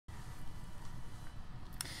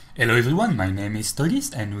Hello everyone, my name is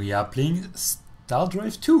Togis and we are playing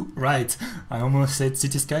StarDrive2. Right, I almost said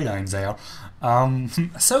City Skylines there.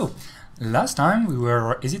 So, last time we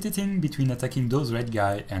were hesitating between attacking those red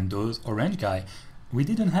guy and those orange guy. We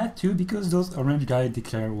didn't have to because those orange guy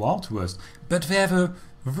declare war to us. But they have a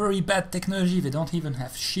very bad technology, they don't even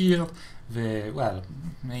have shield.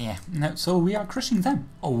 So we are crushing them.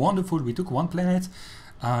 Oh wonderful, we took one planet.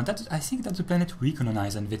 I think that's the planet we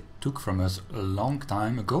colonized and they took from us a long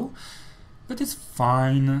time ago, but it's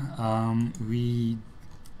fine. We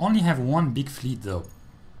only have one big fleet though,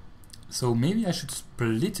 so maybe I should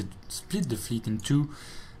split the fleet in two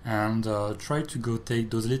and try to go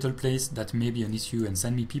take those little places that may be an issue and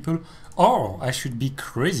send me people, or I should be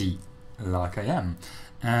crazy like I am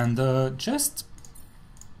and just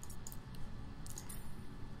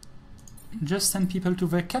send people to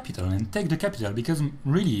the capital and take the capital, because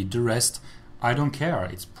really the rest I don't care.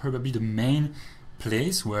 It's probably the main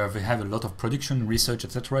place where they have a lot of production, research,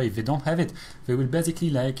 etc. If they don't have it, they will basically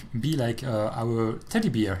be like our teddy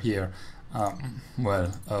bear here.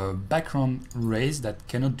 A background race that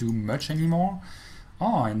cannot do much anymore.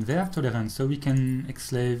 Oh, and they have tolerance, so we can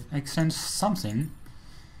exchange something.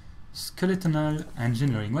 Skeletonal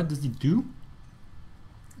engineering, what does it do?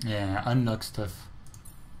 Yeah, unlock stuff.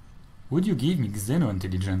 Would you give me Xeno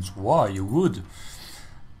intelligence? Why, you would.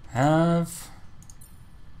 Have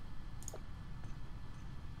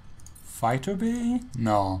fighter bay?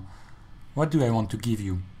 No. What do I want to give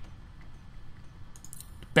you?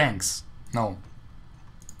 Banks? No.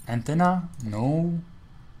 Antenna? No.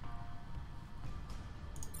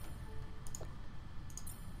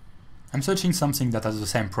 I'm searching something that has the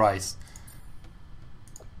same price.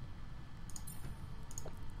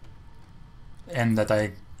 And that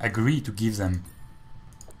I agree to give them.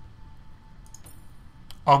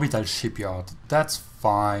 Orbital shipyard, that's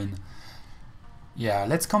fine. Yeah,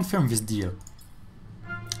 let's confirm this deal.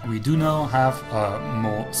 We do now have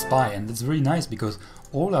more spy, and that's very nice because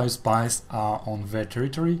all our spies are on their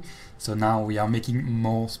territory, so now we are making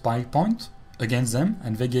more spy points against them,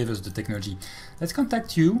 and they gave us the technology. Let's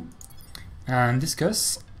contact you and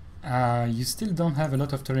discuss. You still don't have a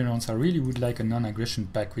lot of tolerance. I really would like a non-aggression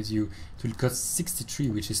pact with you. It will cost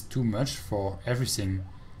 63, which is too much for everything.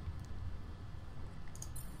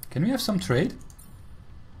 Can we have some trade?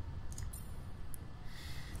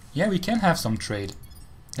 Yeah, we can have some trade.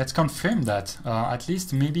 Let's confirm that. At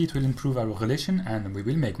least maybe it will improve our relation and we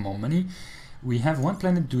will make more money. We have one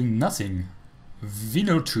planet doing nothing.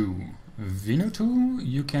 Vino2. Vino2,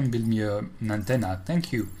 you can build me an antenna.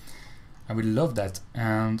 Thank you. I will love that.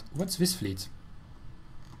 And what's this fleet?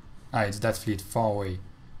 Ah, it's that fleet far away.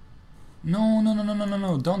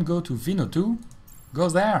 No, don't go to Vino 2. Go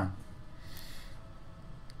there.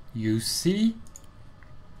 You see?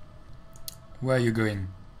 Where are you going?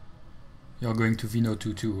 You're going to Vino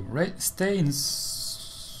 2 too, right? Stay in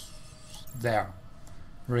there.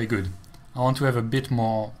 Very good. I want to have a bit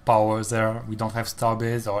more power there. We don't have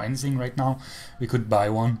starbase or anything right now. We could buy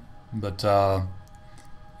one, but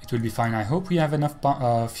it will be fine. I hope we have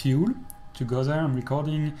enough fuel to go there. I'm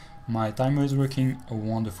recording. My timer is working. Oh,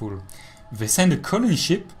 wonderful. They send a colony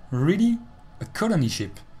ship? Really? A colony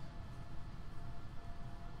ship?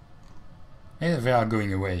 Yeah, they are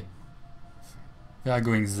going away. They are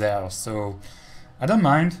going there, so I don't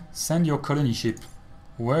mind. Send your colony ship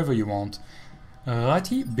wherever you want.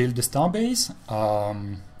 Righty, build the starbase.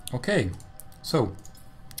 Okay, so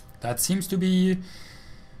that seems to be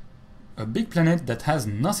a big planet that has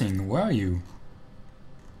nothing. Where are you?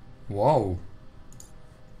 Whoa.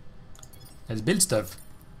 Let's build stuff.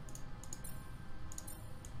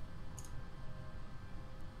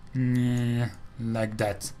 Yeah, like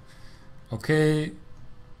that. Okay.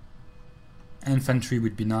 Infantry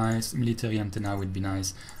would be nice. Military antenna would be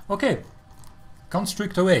nice. Okay.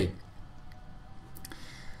 Construct away.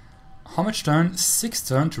 How much turn? 6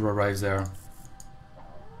 turns to arrive there.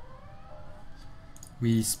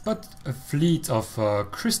 We spot a fleet of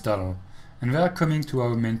crystal and they are coming to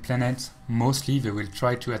our main planet. Mostly they will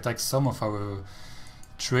try to attack some of our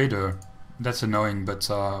trader. That's annoying, but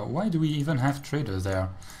why do we even have traders there?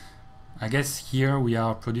 I guess here we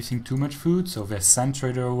are producing too much food, so they send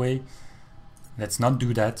trader away. Let's not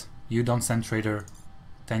do that. You don't send trader.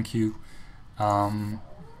 Thank you.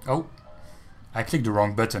 Oh, I clicked the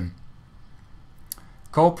wrong button.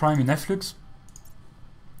 Core Prime in efflux.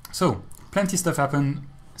 So, plenty stuff happened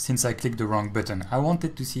since I clicked the wrong button. I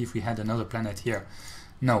wanted to see if we had another planet here.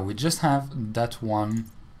 No, we just have that one.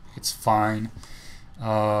 It's fine.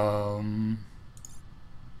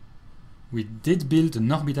 We did build an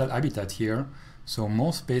orbital habitat here, so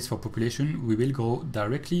more space for population. We will grow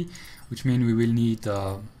directly, which means we will need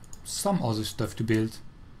some other stuff to build.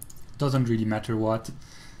 Doesn't really matter what.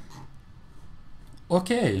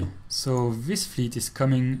 Okay, so this fleet is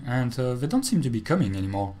coming, and they don't seem to be coming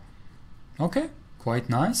anymore. Okay, quite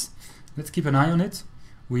nice. Let's keep an eye on it.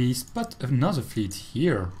 We spot another fleet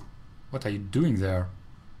here. What are you doing there?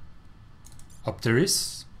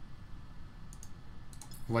 Opteris?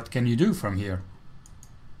 What can you do from here?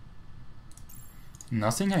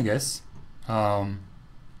 Nothing, I guess.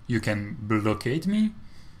 You can blockade me.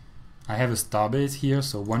 I have a starbase here,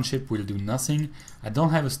 so one ship will do nothing. I don't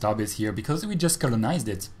have a starbase here because we just colonized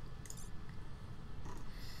it.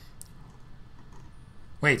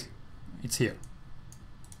 Wait, it's here.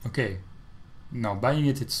 Okay. No, buying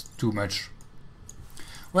it, it's too much.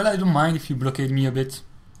 Well, I don't mind if you blockade me a bit.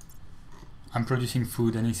 I'm producing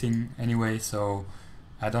food, anything, anyway, so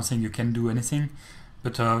I don't think you can do anything.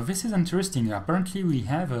 But this is interesting. Apparently we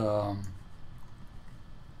have a...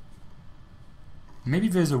 maybe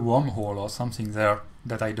there's a wormhole or something there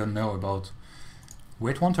that I don't know about.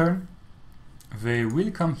 Wait one turn. They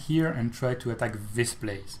will come here and try to attack this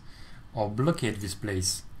place. Or blockade this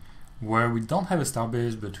place. Where we don't have a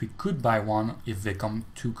starbase, but we could buy one if they come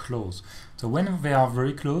too close. So when they are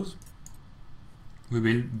very close, we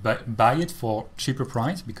will buy it for cheaper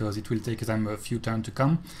price, because it will take them a few turns to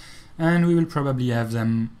come. And we will probably have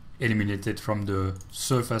them eliminated from the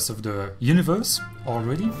surface of the universe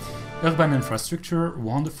already. Urban infrastructure,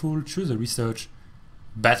 wonderful. Choose a research.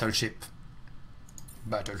 Battleship.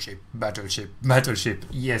 Battleship, battleship, battleship.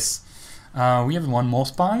 Yes. We have one more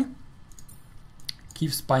spy.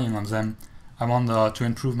 Keep spying on them. I want to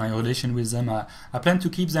improve my relation with them. I plan to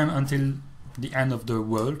keep them until the end of the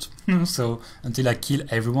world. So until I kill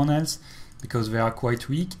everyone else, because they are quite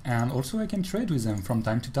weak, and also I can trade with them from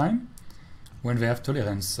time to time when they have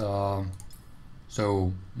tolerance.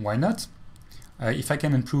 So why not? If I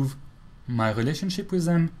can improve my relationship with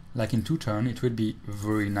them, like in 2 turns, it would be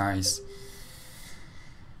very nice.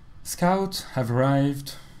 Scouts have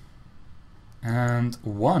arrived, and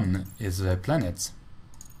one is a planet.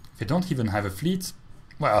 They don't even have a fleet.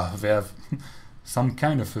 Well, they have some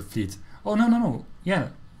kind of a fleet. Oh, no. Yeah,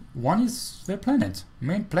 one is their planet.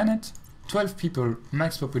 Main planet, 12 people,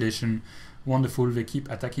 max population. Wonderful, they keep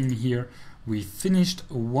attacking me here. We finished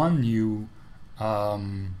one new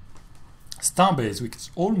starbase,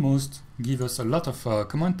 which almost give us a lot of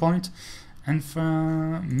command point. And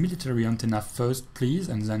for military antenna first, please,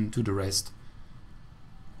 and then do the rest.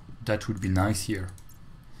 That would be nice here.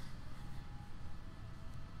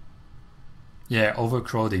 Yeah,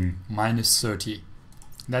 overcrowding, -30.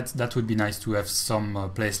 That would be nice to have some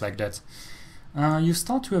place like that. You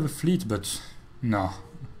start to have a fleet, but no.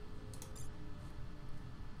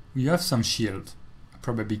 You have some shield. I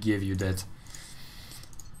probably gave you that.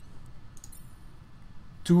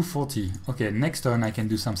 240. Okay, next turn I can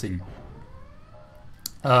do something.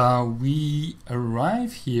 We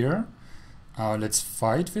arrive here. Let's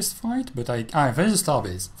fight this fight, but there's a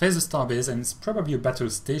starbase. There's a starbase, and it's probably a battle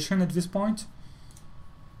station at this point.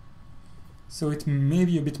 So it may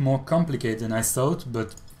be a bit more complicated than I thought,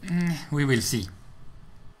 but we will see.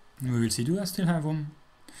 We will see. Do I still have one?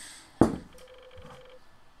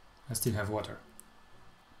 I still have water.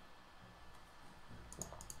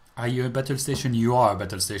 Are you a battle station? You are a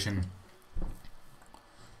battle station.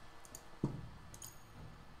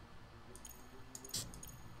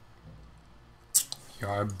 You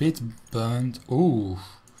are a bit burned. Oh,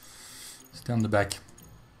 stay on the back.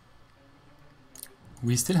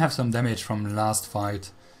 We still have some damage from last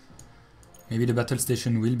fight. Maybe the battle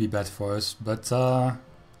station will be bad for us, but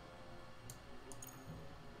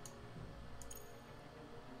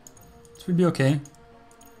it will be okay.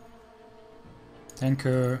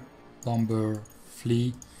 Tanker, bomber,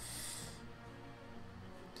 flee.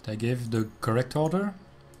 Did I give the correct order?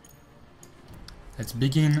 Let's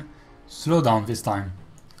begin. Slow down this time.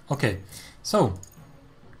 Okay, so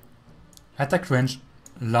attack range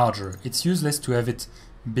larger. It's useless to have it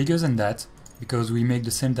bigger than that because we make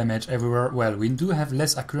the same damage everywhere. Well, we do have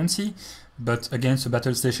less accuracy, but against a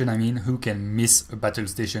battle station, I mean, who can miss a battle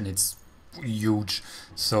station? It's huge,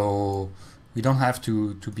 so we don't have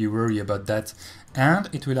to be worried about that. And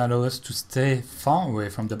it will allow us to stay far away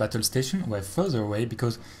from the battle station, or further away,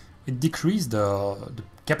 because it decreases the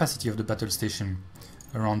capacity of the battle station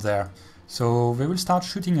around there. So they will start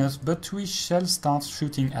shooting us, but we shall start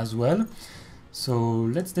shooting as well. So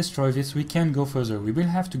let's destroy this. We can go further. We will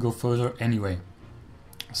have to go further anyway.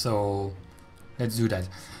 So let's do that.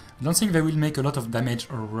 I don't think they will make a lot of damage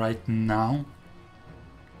right now.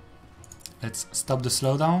 Let's stop the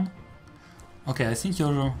slowdown. Okay, I think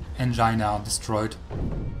your engine are destroyed.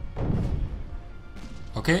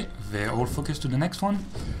 Okay, they all focus to the next one.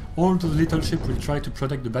 All the little ship will try to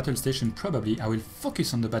protect the battle station, probably. I will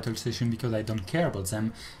focus on the battle station because I don't care about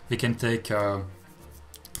them. They can take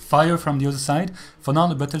fire from the other side. For now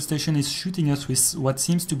the battle station is shooting us with what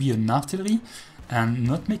seems to be an artillery and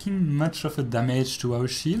not making much of a damage to our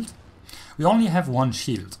shield. We only have one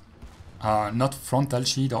shield, not frontal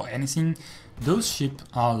shield or anything. Those ships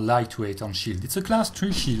are lightweight on shield. It's a class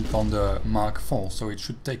 3 shield on the Mark IV, so it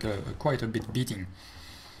should take quite a bit beating.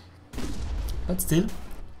 But still,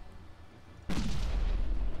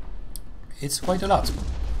 it's quite a lot.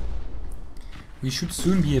 We should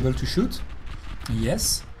soon be able to shoot.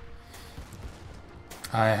 Yes.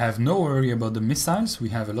 I have no worry about the missiles. We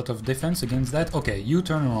have a lot of defense against that. Okay, you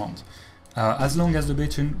turn around. As long as the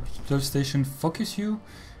battle station focus you,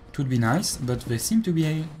 it would be nice, but they seem to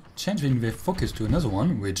be changing their focus to another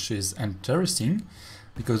one, which is interesting,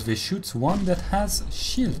 because they shoot one that has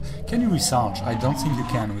shield. Can you recharge? I don't think you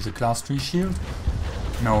can with a class 3 shield.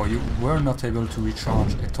 No, you were not able to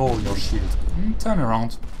recharge at all your shield. Turn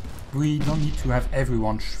around. We don't need to have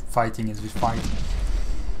everyone fighting as we fight.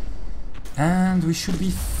 And we should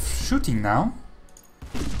be shooting now.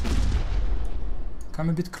 Come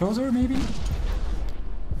a bit closer, maybe?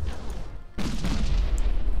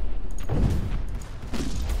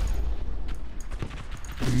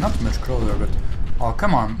 Not much closer, but... Oh,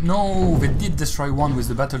 come on. No, they did destroy one with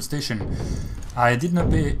the battle station. I did not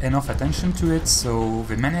pay enough attention to it, so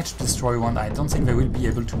they managed to destroy one. I don't think they will be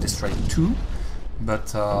able to destroy two, but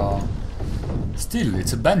still,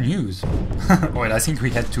 it's a bad news. Well, I think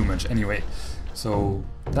we had too much anyway, so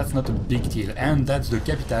that's not a big deal. And that's the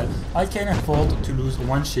capital. I can afford to lose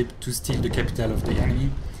one ship to steal the capital of the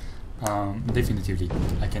enemy. Definitively,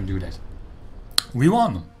 I can do that. We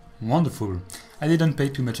won! Wonderful. I didn't pay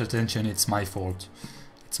too much attention, it's my fault.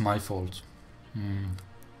 It's my fault.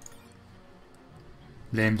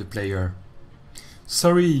 Blame the player.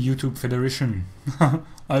 Sorry, YouTube Federation.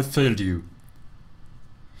 I failed you.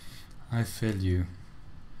 I failed you.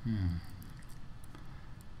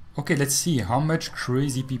 Okay, let's see how much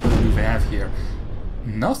crazy people do they have here.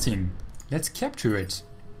 Nothing. Let's capture it.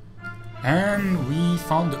 And we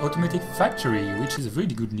found the automatic factory, which is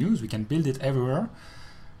really good news. We can build it everywhere.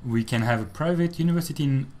 We can have a private university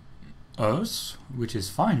in Earth, which is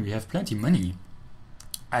fine. We have plenty money.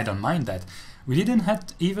 I don't mind that. We didn't have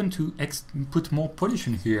even to put more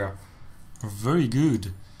pollution here. Very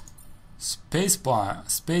good. Space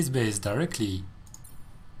base directly.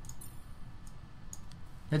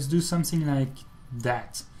 Let's do something like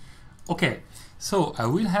that. Okay, so I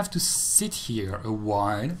will have to sit here a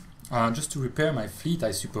while, just to repair my fleet,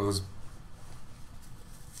 I suppose.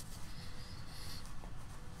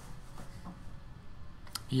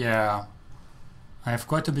 Yeah, I have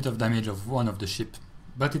quite a bit of damage of one of the ship,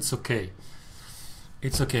 but it's okay.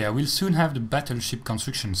 It's okay, I will soon have the battleship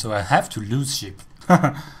construction, so I have to lose ship.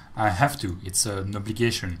 I have to, it's an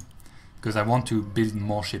obligation, because I want to build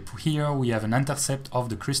more ship. Here we have an intercept of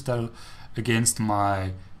the crystal against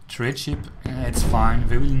my trade ship. It's fine,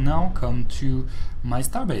 they will now come to my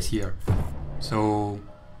starbase here. So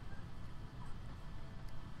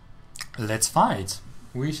let's fight.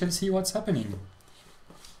 We shall see what's happening.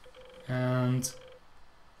 And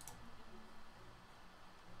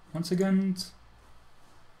once again,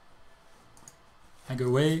 I go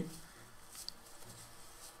away,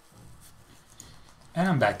 and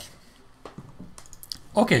I'm back.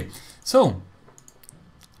 Okay, so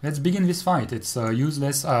let's begin this fight. It's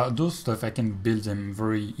useless. Those stuff I can build them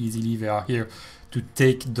very easily. They are here to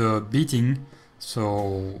take the beating,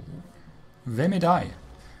 so they may die.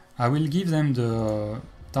 I will give them the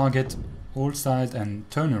target all sides and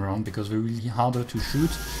turn around because they will be harder to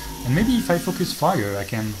shoot. And maybe if I focus fire, I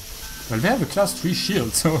can... Well, they have a class 3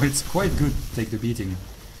 shield, so it's quite good to take the beating.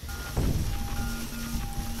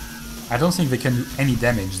 I don't think they can do any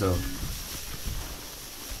damage though.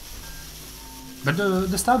 But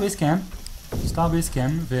the starbase can. Starbase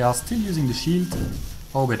can. They are still using the shield.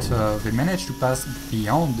 Oh, but they managed to pass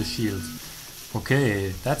beyond the shield.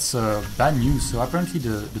 Okay, that's bad news. So apparently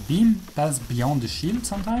the beam passed beyond the shield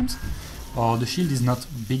sometimes. Or the shield is not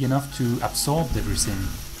big enough to absorb everything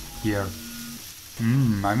here.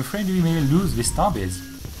 I'm afraid we may lose this starbase.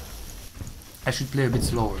 I should play a bit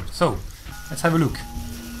slower. So, let's have a look.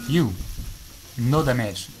 You, no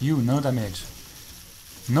damage. You, no damage.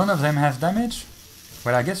 None of them have damage?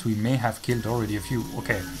 Well, I guess we may have killed already a few.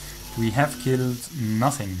 Okay, we have killed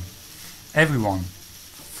nothing. Everyone,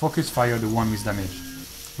 focus fire the one with damage.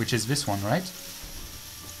 Which is this one, right?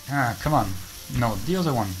 Ah, come on. No, the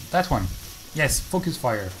other one. That one. Yes, focus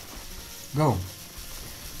fire. Go.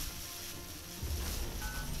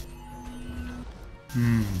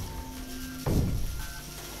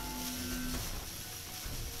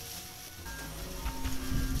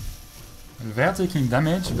 They're taking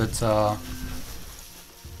damage, but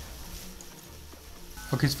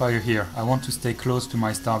focus fire here. I want to stay close to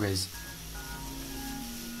my starbase.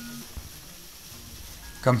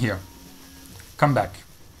 Come here. Come back.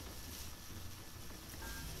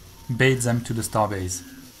 Bait them to the starbase.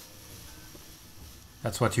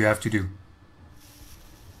 That's what you have to do.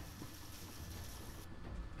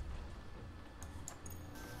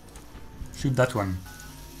 Shoot that one.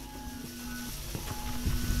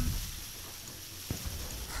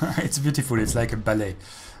 It's beautiful, it's like a ballet.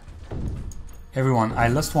 Everyone, I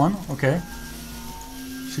lost one, okay.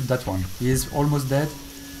 Shoot that one. He is almost dead.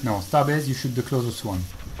 No, starbase, you shoot the closest one.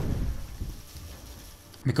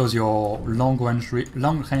 Because your long range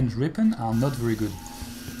weapons are not very good.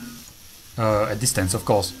 At distance, of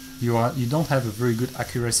course. You don't have a very good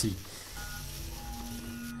accuracy.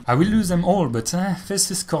 I will lose them all, but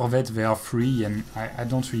versus Corvette they are free and I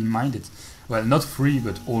don't really mind it. Well, not free,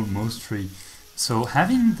 but almost free. So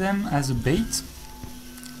having them as a bait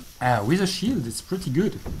with a shield, it's pretty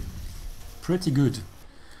good. Pretty good.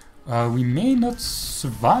 We may not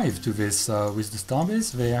survive to this with the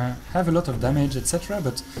starbase. They have a lot of damage, etc.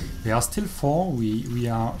 But they are still 4. We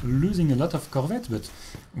are losing a lot of Corvette, but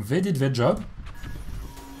they did their job.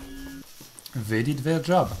 They did their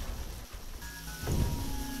job.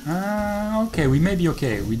 Okay, we may be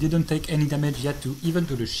okay. We didn't take any damage yet even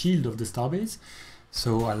to the shield of the starbase,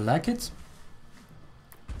 so I like it.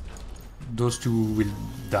 Those two will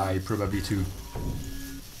die probably too.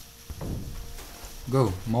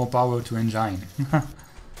 Go, more power to engine.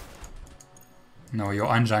 No,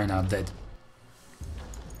 your engine are dead.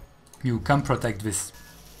 You can protect this.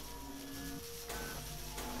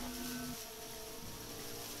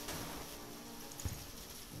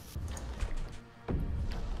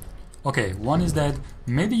 Okay, one is dead.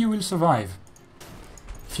 Maybe you will survive.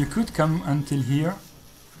 If you could come until here,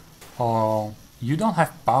 or you don't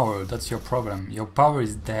have power, that's your problem. Your power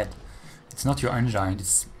is dead. It's not your engine,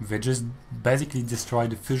 they just basically destroyed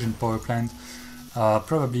the fusion power plant.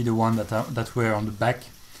 Probably the one that were on the back.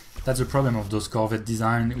 That's the problem of those Corvette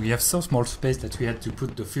design. We have so small space that we had to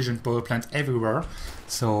put the fusion power plant everywhere.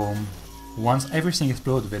 So once everything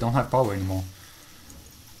explodes, they don't have power anymore.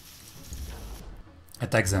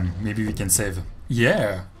 Attack them, maybe we can save.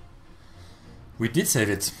 Yeah! We did save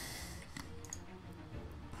it.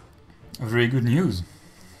 Very good news.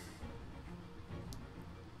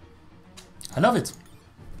 I love it.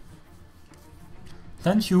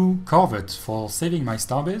 Thank you, Corvette, for saving my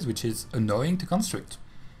starbase, which is annoying to construct.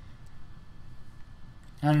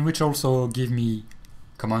 And which also give me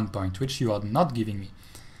command point, which you are not giving me.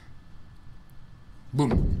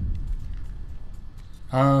 Boom.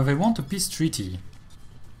 They want a peace treaty.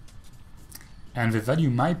 And they value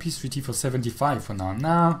my peace treaty for 75 for now.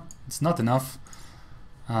 Nah, it's not enough.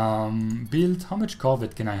 Build, how much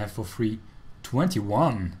Corvette can I have for free?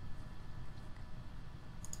 21.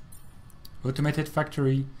 Automated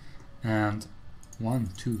factory, and 1,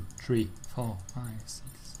 2, 3, 4, 5, 6,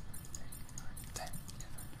 7, 8, 9, 10,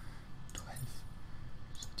 11, 12,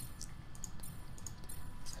 13,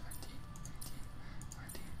 17,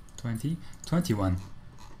 18, 19, 20, 21.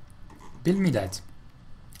 Build me that.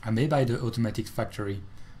 I may buy the automatic factory.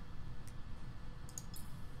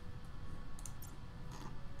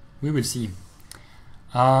 We will see.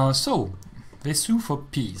 So, they sue for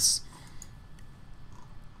peace.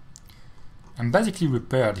 I'm basically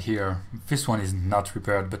repaired here. This one is not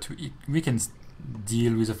repaired, but we can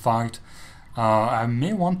deal with a fight. I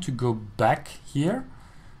may want to go back here,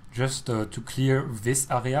 just to clear this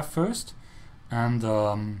area first, and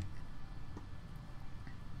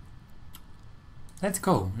let's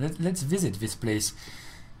go. Let's visit this place.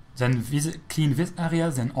 Then clean this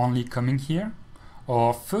area, then only coming here,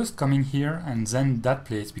 or first coming here and then that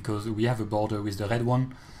place, because we have a border with the red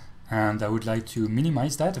one. And I would like to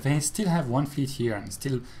minimize that. They still have one fleet here and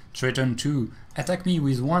still threaten to attack me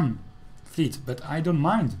with one fleet, but I don't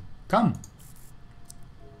mind. Come!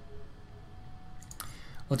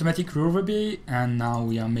 Automatic rover bay, and now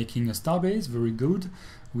we are making a starbase. Very good.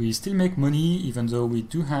 We still make money even though we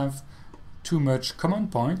do have too much command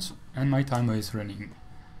points, and my timer is running.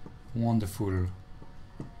 Wonderful.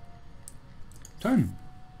 Turn.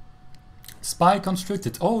 Spy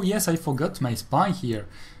constructed. Oh yes, I forgot my spy here.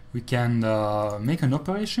 We can make an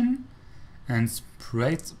operation and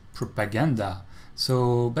spread propaganda.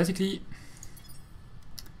 So basically,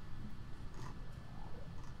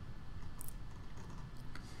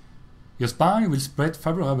 your spy will spread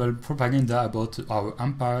favorable propaganda about our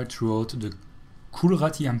empire throughout the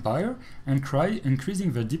Kulrati Empire and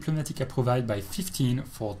increasing their diplomatic approval by 15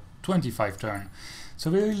 for 25 turns. So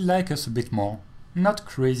they will like us a bit more. Not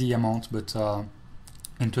crazy amount, but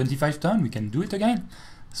in 25 turns we can do it again.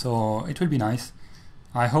 So it will be nice.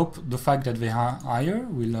 I hope the fact that they are higher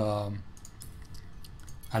will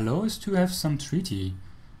allow us to have some treaty.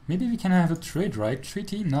 Maybe we can have a trade, right?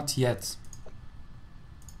 Treaty? Not yet.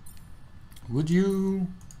 Would you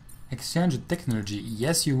exchange a technology?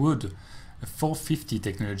 Yes, you would. A 450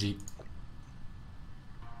 technology.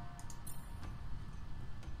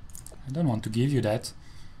 I don't want to give you that.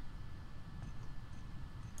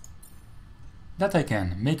 That I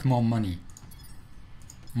can. Make more money.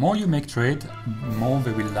 More you make trade, more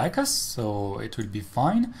they will like us, so it will be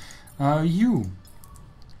fine. You.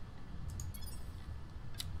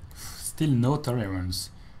 Still no tolerance.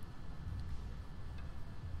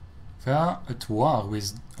 They are at war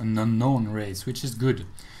with an unknown race, which is good.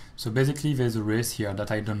 So basically there's a race here that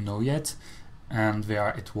I don't know yet, and they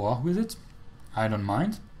are at war with it. I don't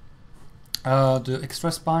mind. The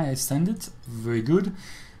extra spy I send it, very good.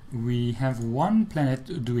 We have one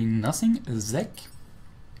planet doing nothing, Zek.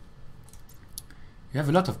 You have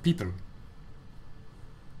a lot of people.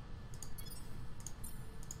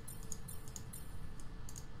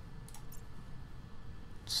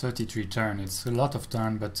 $33 turn, it's a lot of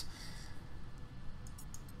turn, but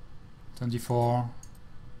 24,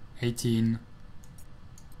 18,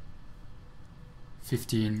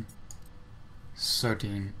 15,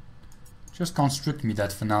 13. Just construct me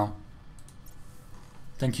that for now.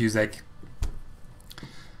 Thank you, Zek.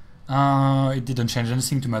 It didn't change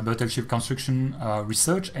anything to my battleship construction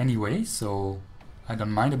research anyway, so I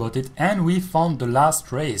don't mind about it. And we found the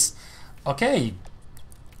last race. Okay.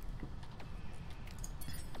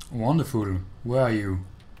 Wonderful. Where are you?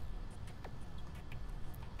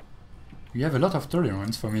 You have a lot of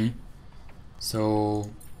tolerance for me.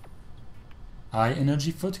 So high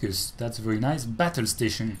energy focus. That's very nice. Battle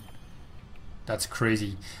station. That's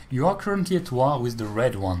crazy. You are currently at war with the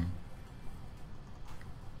red one.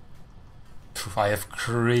 I have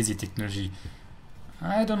crazy technology.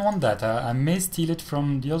 I don't want that. I may steal it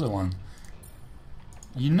from the other one.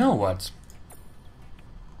 You know what?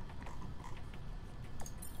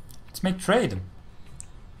 Let's make trade.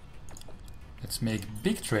 Let's make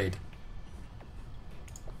big trade.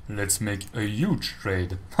 Let's make a huge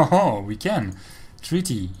trade. Oh, we can.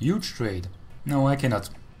 Treaty, huge trade. No, I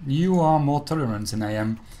cannot. You are more tolerant than I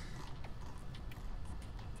am.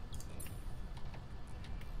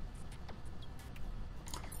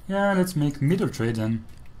 Yeah, let's make middle trade then.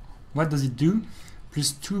 What does it do?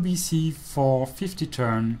 Plus 2 BC for 50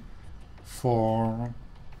 turn for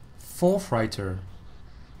 4 fighter.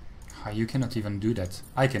 You cannot even do that.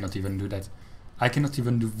 I cannot even do that. I cannot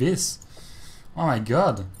even do this. Oh my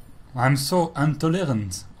god. I'm so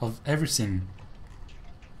intolerant of everything.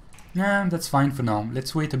 Yeah, that's fine for now.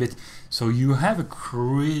 Let's wait a bit. So you have a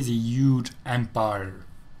crazy huge empire.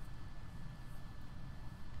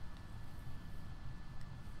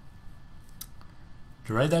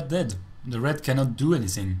 The red are dead. The red cannot do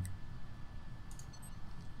anything.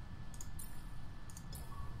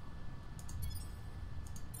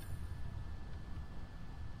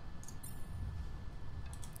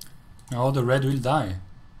 Oh, the red will die.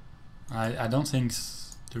 I don't think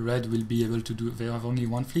the red will be able to do. They have only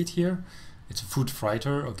one fleet here. It's a foot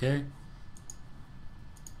fighter, okay.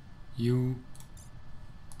 You.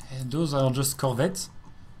 Those are just corvettes.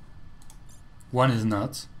 One is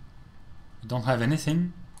not. You don't have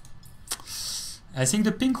anything. I think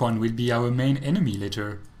the pink one will be our main enemy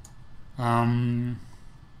later.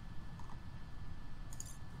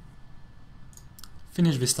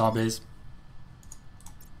 Finish the starbase.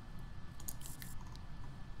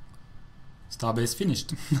 Starbase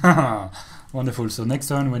finished. Wonderful. So next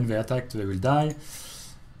turn when they attack they will die.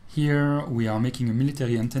 Here we are making a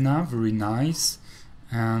military antenna. Very nice.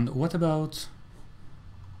 And what about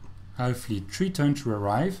our fleet? 3 turns to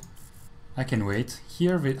arrive. I can wait.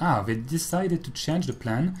 Here they decided to change the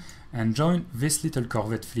plan and join this little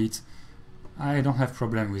corvette fleet. I don't have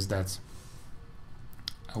problem with that.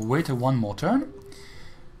 I'll wait one more turn.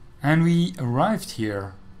 And we arrived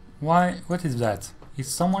here. Why? What is that? Is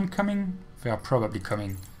someone coming? They are probably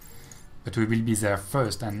coming. But we will be there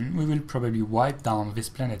first and we will probably wipe down this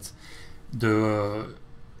planet. The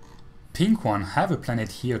pink one have a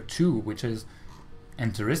planet here too, which is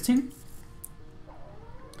interesting.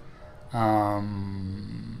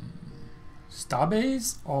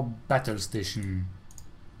 Starbase or battle station?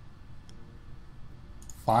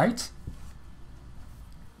 Fight?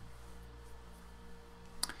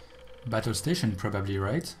 Battle station probably,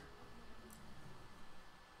 right?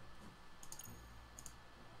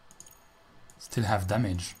 Still have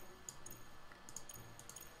damage.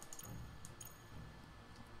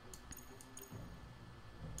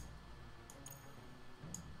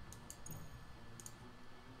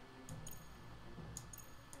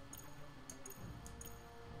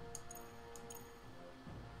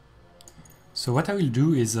 So what I will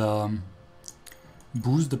do is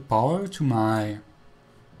boost the power to my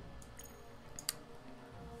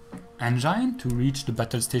engine to reach the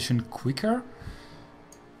battle station quicker.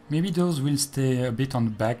 Maybe those will stay a bit on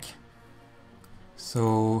the back.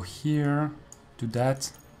 So here, do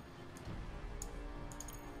that.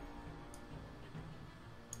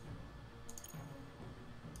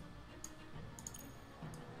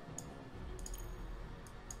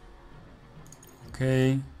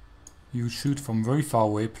 Okay, you shoot from very far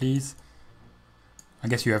away, please. I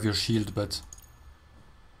guess you have your shield, but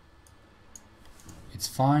it's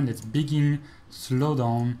fine. Let's begin. Slow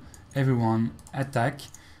down. Everyone, attack.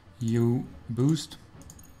 You boost,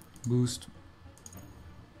 boost,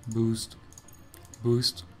 boost,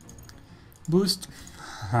 boost, boost,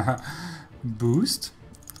 boost,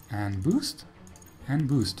 and boost, and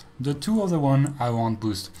boost. The two other one I want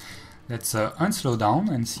boost. Let's unslow down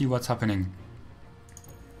and see what's happening.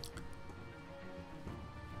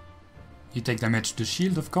 You take damage to the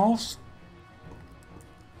shield, of course.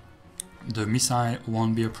 The missile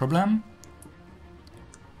won't be a problem.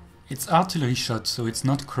 It's artillery shot, so it's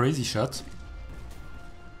not crazy shot.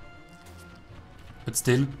 But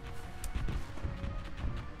still.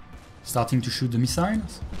 Starting to shoot the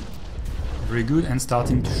missiles. Very good, and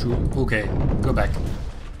starting to shoot... Okay, go back.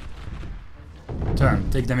 Turn,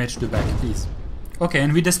 take damage to the back, please. Okay,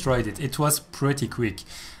 and we destroyed it. It was pretty quick.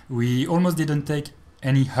 We almost didn't take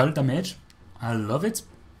any hull damage. I love it.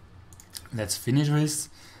 Let's finish this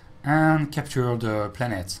and capture the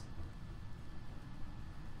planet.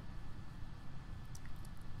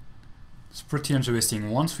 It's pretty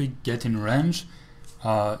interesting. Once we get in range,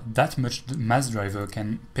 that much mass driver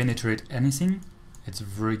can penetrate anything. It's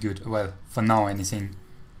very good. Well, for now, anything.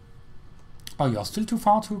 Oh, you're still too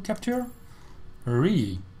far to capture?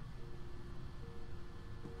 Really?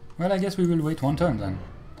 Well, I guess we will wait one turn then.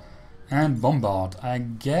 And bombard. I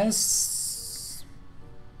guess...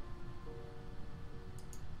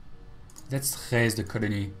 Let's raise the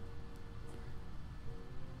colony.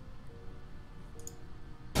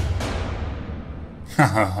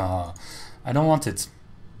 I don't want it.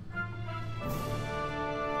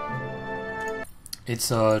 It's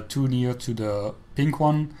too near to the pink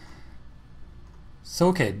one. So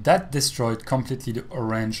okay, that destroyed completely the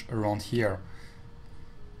orange around here.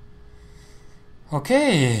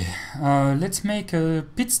 Okay, let's make a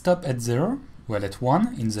pit stop at 0. Well, at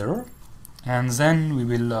 1 in 0. And then we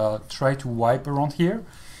will try to wipe around here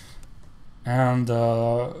and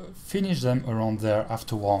finish them around there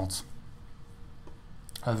afterwards.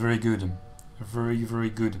 Very good. Very, very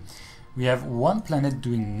good. We have one planet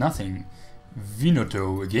doing nothing.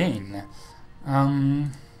 Vinoto again.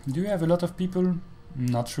 Do you have a lot of people?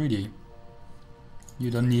 Not really. You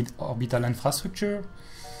don't need orbital infrastructure.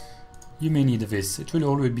 You may need this. It will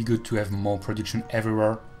always be good to have more production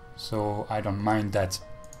everywhere, so I don't mind that.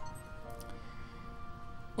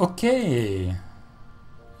 Okay.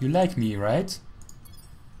 You like me, right?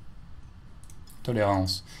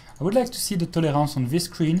 Tolerance. I would like to see the tolerance on this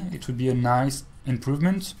screen. It would be a nice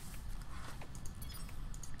improvement.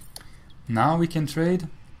 Now we can trade.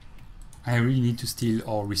 I really need to steal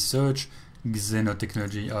or research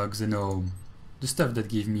xenotechnology, the stuff that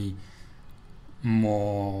give me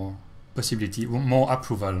more possibility, more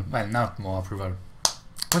approval. Well, not more approval.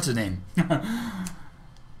 What's the name?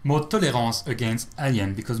 More tolerance against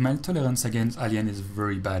alien, because my tolerance against alien is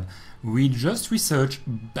very bad. We just researched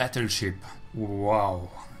Battleship. Wow,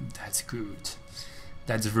 that's good.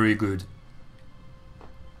 That's very good. I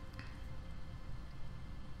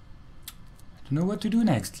don't know what to do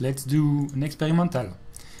next. Let's do an experimental.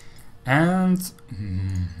 And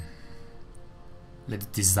let's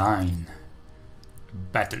design a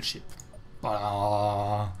battleship.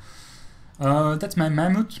 That's my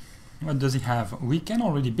mammoth. What does he have? We can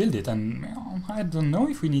already build it, and I don't know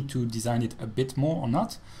if we need to design it a bit more or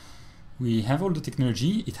not. We have all the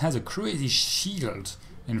technology. It has a crazy shield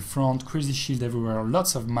in front, crazy shield everywhere,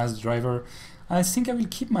 lots of mass driver. I think I will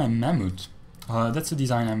keep my mammoth. That's a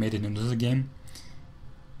design I made in another game.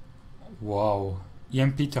 Wow.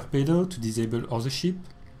 EMP torpedo to disable other ship.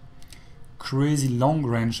 Crazy long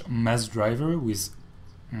range mass driver with...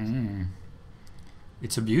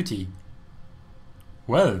 It's a beauty.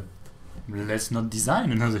 Well, let's not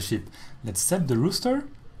design another ship. Let's set the rooster.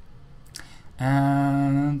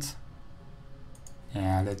 And...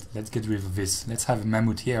 yeah, let's get rid of this. Let's have a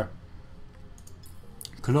mammoth here.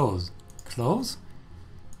 Close. Close.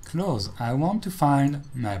 Close. I want to find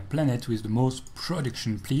my planet with the most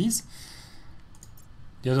production, please.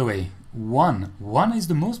 The other way. One. One is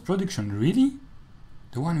the most production. Really?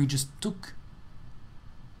 The one we just took.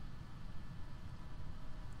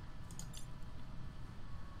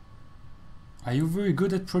 Are you very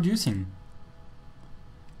good at producing?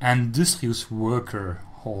 Industrious worker.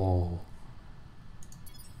 Oh.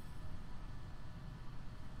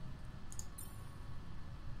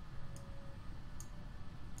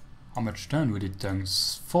 How much turn would it turn?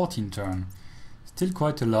 14 turn. Still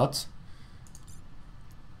quite a lot.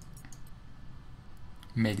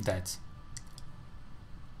 Make that.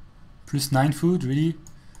 +9 food, really?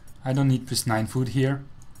 I don't need +9 food here.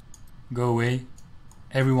 Go away.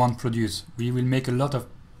 Everyone produce. We will make a lot of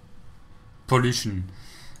pollution.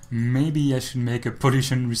 Maybe I should make a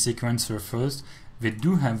pollution resequencer first. They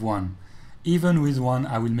do have one. Even with one,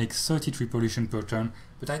 I will make 33 pollution per turn,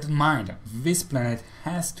 but I don't mind. This planet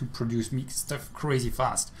has to produce me stuff crazy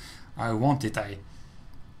fast. I want it, I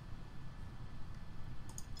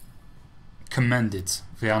command it.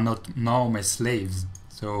 They are not now my slaves.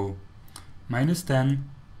 So, -10,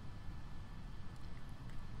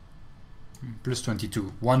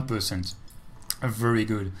 +22, 1%. Very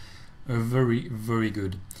good. Very, very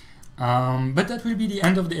good. But that will be the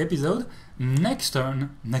end of the episode. Next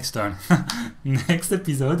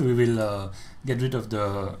episode we will get rid of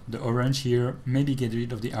the orange here, maybe get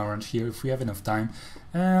rid of the orange here if we have enough time,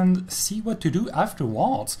 and see what to do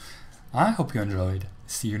afterwards. I hope you enjoyed.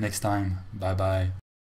 See you next time. Bye bye.